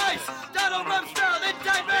 Condoleezza Rice! Donald Rumsfeld!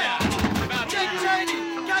 Indictment! Dick Cheney!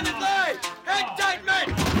 Kenneth Lay! Indictment!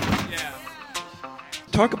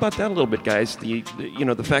 Talk about that a little bit, guys. The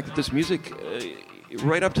fact that this music,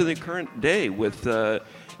 right up to the current day, with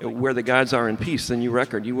 "Where the Gods Are in Peace," the new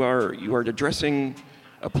record, you are addressing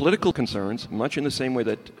political concerns, much in the same way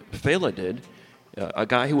that Fela did. A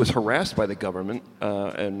guy who was harassed by the government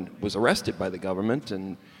and was arrested by the government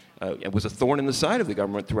and was a thorn in the side of the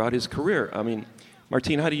government throughout his career. I mean,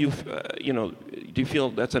 Martine, how do you, do you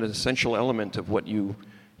feel that's an essential element of what you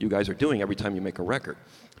guys are doing every time you make a record?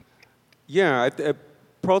 Yeah,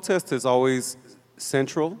 protest is always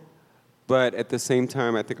central, but at the same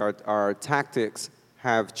time, I think our tactics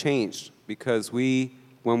have changed because when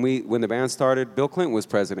the band started, Bill Clinton was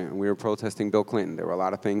president, and we were protesting Bill Clinton. There were a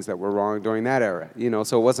lot of things that were wrong during that era,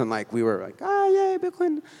 so it wasn't like we were like, yay, Bill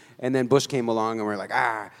Clinton. And then Bush came along, and we're like,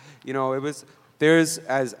 it was, there's,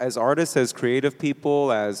 as artists, as creative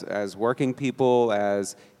people, as working people,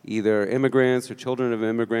 as either immigrants or children of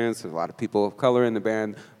immigrants, there's a lot of people of color in the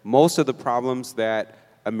band. Most of the problems that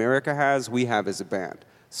America has, we have as a band.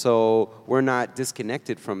 So we're not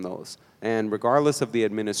disconnected from those. And regardless of the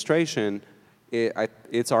administration,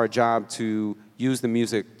 it's our job to use the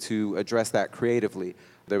music to address that creatively.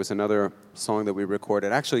 There was another song that we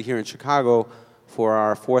recorded, actually here in Chicago, for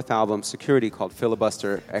our 4th album, Security, called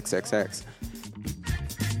Filibuster XXX.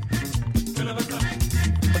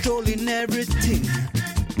 Controlling everything.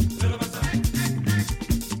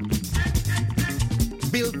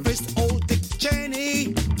 Bill Frist, old Dick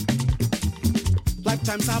Cheney.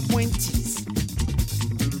 Lifetimes appointees.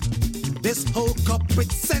 This whole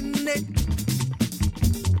corporate Senate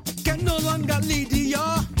can no longer lead you.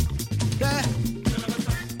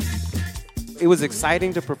 It was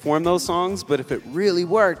exciting to perform those songs, but if it really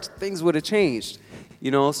worked, things would have changed.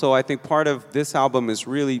 So I think part of this album is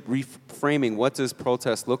really reframing what does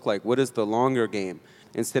protest look like? What is the longer game?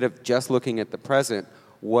 Instead of just looking at the present,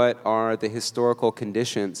 what are the historical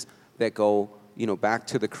conditions that go back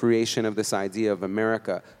to the creation of this idea of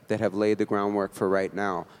America that have laid the groundwork for right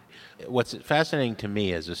now? What's fascinating to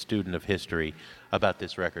me as a student of history about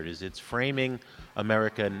this record is it's framing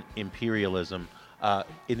American imperialism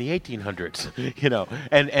in the 1800s,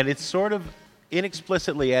 and it's sort of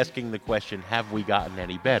inexplicitly asking the question, have we gotten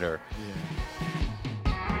any better?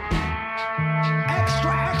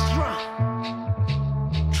 Extra, extra!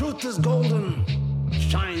 Truth is golden,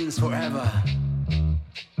 shines forever.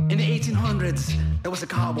 In the 1800s, there was a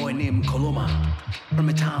cowboy named Coloma from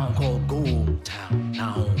a town called Gold Town,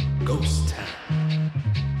 now Ghost Town.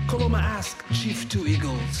 Coloma asked Chief Two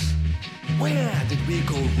Eagles, where did we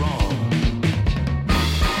go wrong?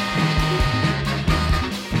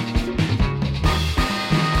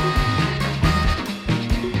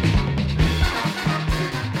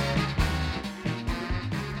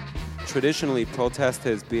 Traditionally, protest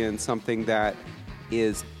has been something that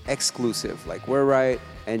is exclusive. Like, we're right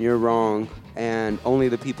and you're wrong, and only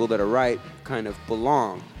the people that are right kind of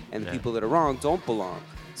belong, and the people that are wrong don't belong.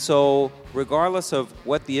 So regardless of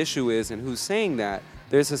what the issue is and who's saying that,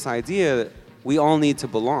 there's this idea that we all need to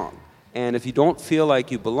belong. And if you don't feel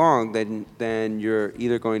like you belong, then you're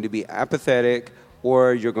either going to be apathetic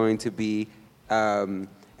or you're going to be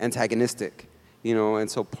antagonistic.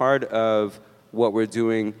 And so part of what we're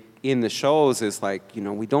doing in the shows is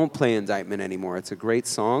we don't play Indictment anymore. It's a great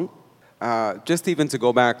song. Just even to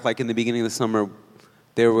go back, in the beginning of the summer,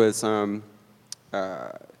 there was a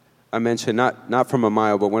mention, not from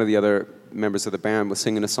Amayo, but one of the other members of the band was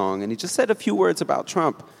singing a song, and he just said a few words about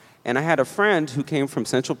Trump. And I had a friend who came from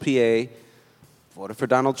Central PA, voted for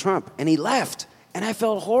Donald Trump, and he left. And I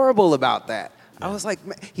felt horrible about that. I was like,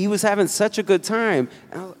 he was having such a good time.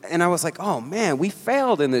 And I was like, oh man, we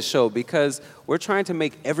failed in this show because we're trying to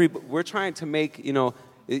make,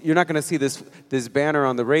 you're not going to see this banner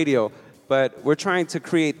on the radio, but we're trying to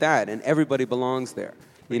create that, and everybody belongs there.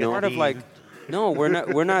 Part of no,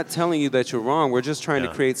 we're not telling you that you're wrong. We're just trying to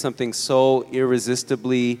create something so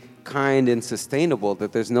irresistibly kind and sustainable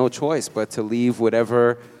that there's no choice but to leave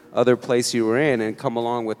whatever other place you were in and come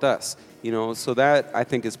along with us. So that, I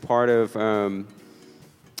think, is part of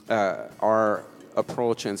our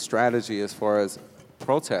approach and strategy as far as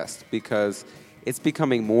protest, because it's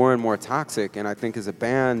becoming more and more toxic. And I think as a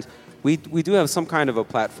band, we do have some kind of a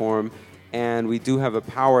platform, and we do have a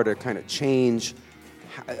power to kind of change,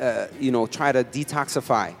 try to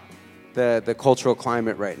detoxify the cultural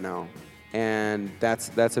climate right now. And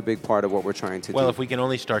that's a big part of what we're trying to do. Well, if we can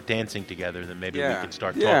only start dancing together, then maybe we can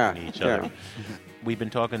start talking to each other. We've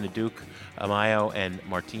been talking to Duke Amayo and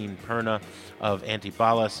Martine Perna of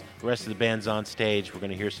Antibalas. The rest of the band's on stage. We're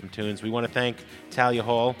going to hear some tunes. We want to thank Talia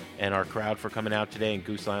Hall and our crowd for coming out today, and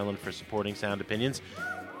Goose Island for supporting Sound Opinions.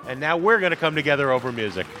 And now we're going to come together over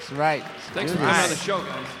music. That's right. Thanks for coming on the show,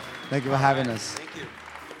 guys. Thank you for having us. Thank you.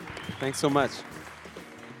 Thanks so much.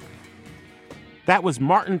 That was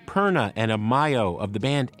Martin Perna and Amayo of the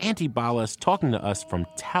band Antibalas talking to us from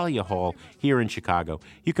Talia Hall here in Chicago.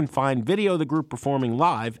 You can find video of the group performing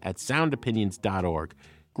live at soundopinions.org.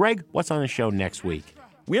 Greg, what's on the show next week?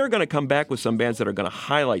 We are going to come back with some bands that are going to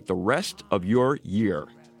highlight the rest of your year.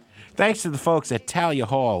 Thanks to the folks at Talia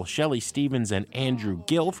Hall, Shelley Stevens and Andrew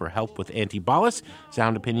Gill for help with Antibalas.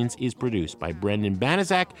 Sound Opinions is produced by Brendan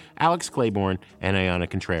Banaszak, Alex Claiborne, and Ayana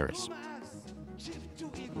Contreras.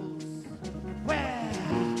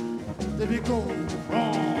 baby, go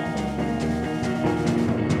wrong.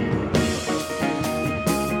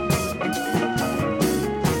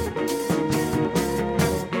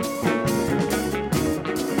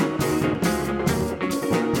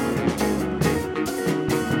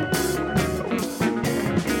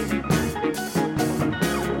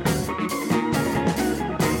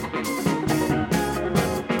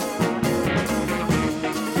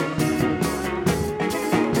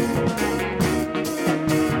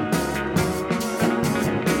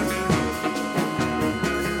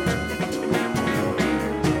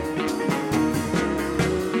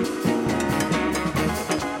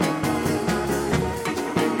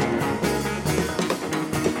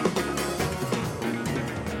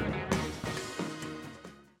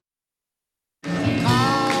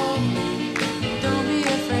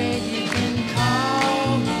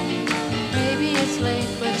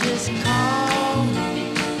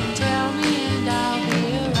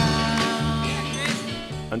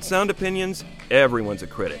 On Sound Opinions, everyone's a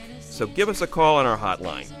critic. So give us a call on our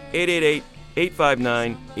hotline,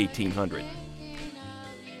 888-859-1800.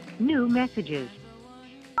 New messages.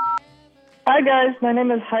 Hi, guys. My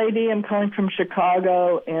name is Heidi. I'm calling from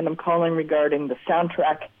Chicago, and I'm calling regarding the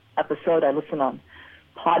soundtrack episode. I listen on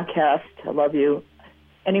podcast. I love you.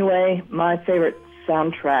 Anyway, my favorite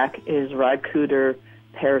soundtrack is Rycooter,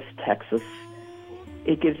 Paris, Texas.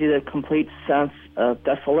 It gives you the complete sense of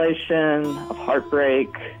desolation, of heartbreak,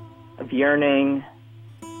 of yearning,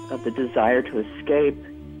 of the desire to escape.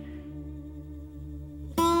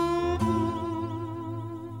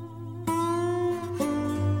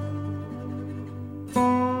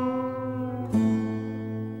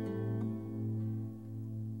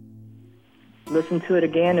 Listen to it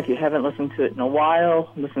again if you haven't listened to it in a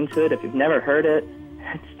while. Listen to it if you've never heard it.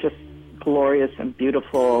 It's just glorious and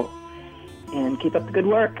beautiful. And keep up the good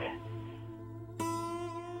work.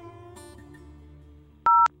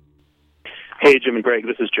 Hey, Jim and Greg,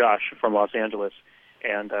 this is Josh from Los Angeles,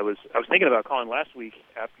 and I was thinking about calling last week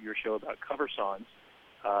after your show about cover songs,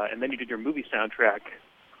 and then you did your movie soundtrack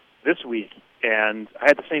this week, and I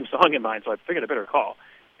had the same song in mind, so I figured I better call.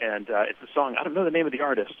 And it's a song, I don't know the name of the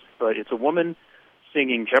artist, but it's a woman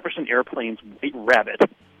singing Jefferson Airplane's White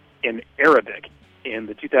Rabbit in Arabic in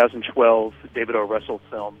the 2012 David O. Russell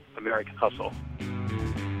film American Hustle.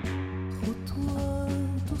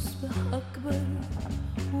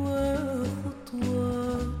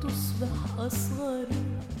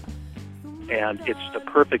 And it's the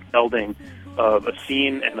perfect melding of a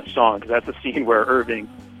scene and a song, because that's the scene where Irving,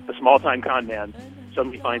 the small-time con man,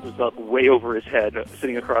 suddenly finds himself way over his head,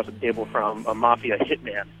 sitting across the table from a mafia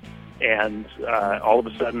hitman. And all of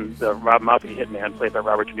a sudden, the mafia hitman, played by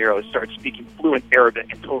Robert De Niro, starts speaking fluent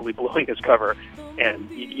Arabic and totally blowing his cover. And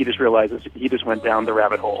he just realizes he just went down the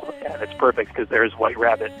rabbit hole. And it's perfect because there's White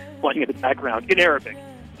Rabbit playing in the background in Arabic.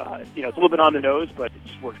 It's a little bit on the nose, but it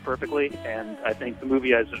just works perfectly. And I think the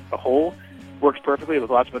movie as a whole works perfectly with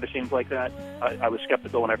lots of other scenes like that. I was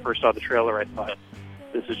skeptical when I first saw the trailer. I thought,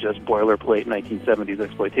 this is just boilerplate 1970s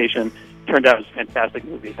exploitation. Turned out it was a fantastic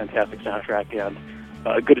movie, fantastic soundtrack, and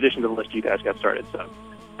a good addition to the list you guys got started. So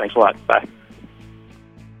thanks a lot. Bye.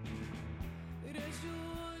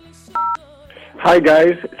 Hi,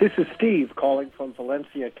 guys. This is Steve calling from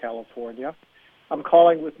Valencia, California. I'm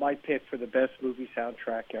calling with my pick for the best movie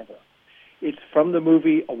soundtrack ever. It's from the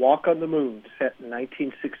movie A Walk on the Moon, set in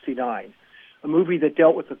 1969, a movie that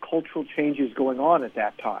dealt with the cultural changes going on at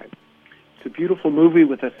that time. It's a beautiful movie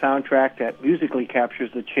with a soundtrack that musically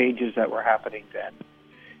captures the changes that were happening then.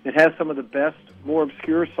 It has some of the best, more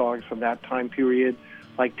obscure songs from that time period,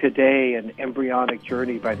 like Today and Embryonic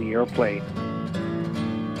Journey by the Airplane.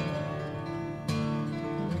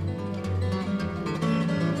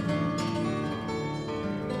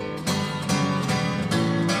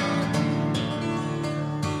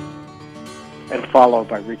 And Follow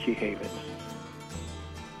by Richie Havens.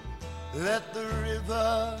 Let the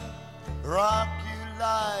river rock you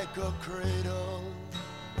like a cradle.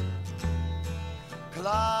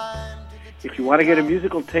 Climb. If you want to get a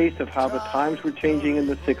musical taste of how the times were changing in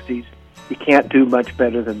the 60s, you can't do much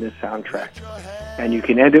better than this soundtrack. And you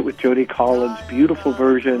can end it with Jody Collins' beautiful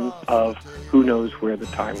version of Who Knows Where the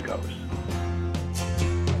Time Goes.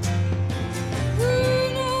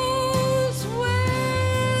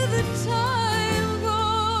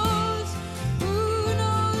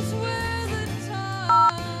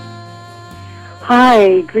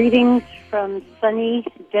 Hi, greetings from sunny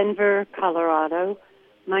Denver, Colorado.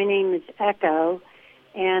 My name is Echo,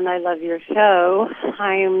 and I love your show.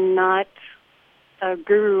 I am not a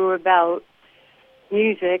guru about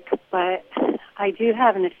music, but I do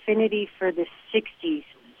have an affinity for the 60s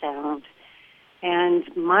sound. And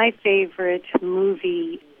my favorite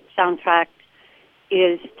movie soundtrack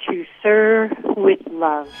is To Sir with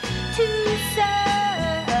Love. To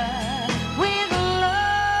serve with love.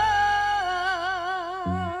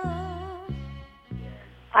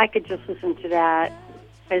 I could just listen to that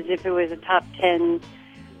as if it was a top 10.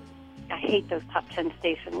 I hate those top 10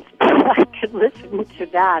 stations, but I could listen to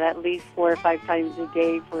that at least 4 or 5 times a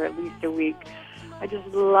day for at least a week. I just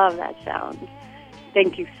love that sound.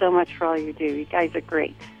 Thank you so much for all you do. You guys are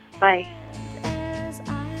great. Bye.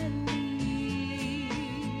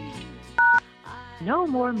 No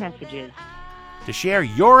more messages. To share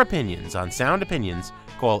your opinions on Sound Opinions,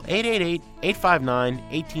 call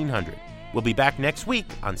 888-859-1800. We'll be back next week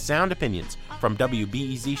on Sound Opinions from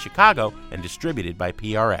WBEZ Chicago and distributed by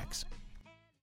PRX.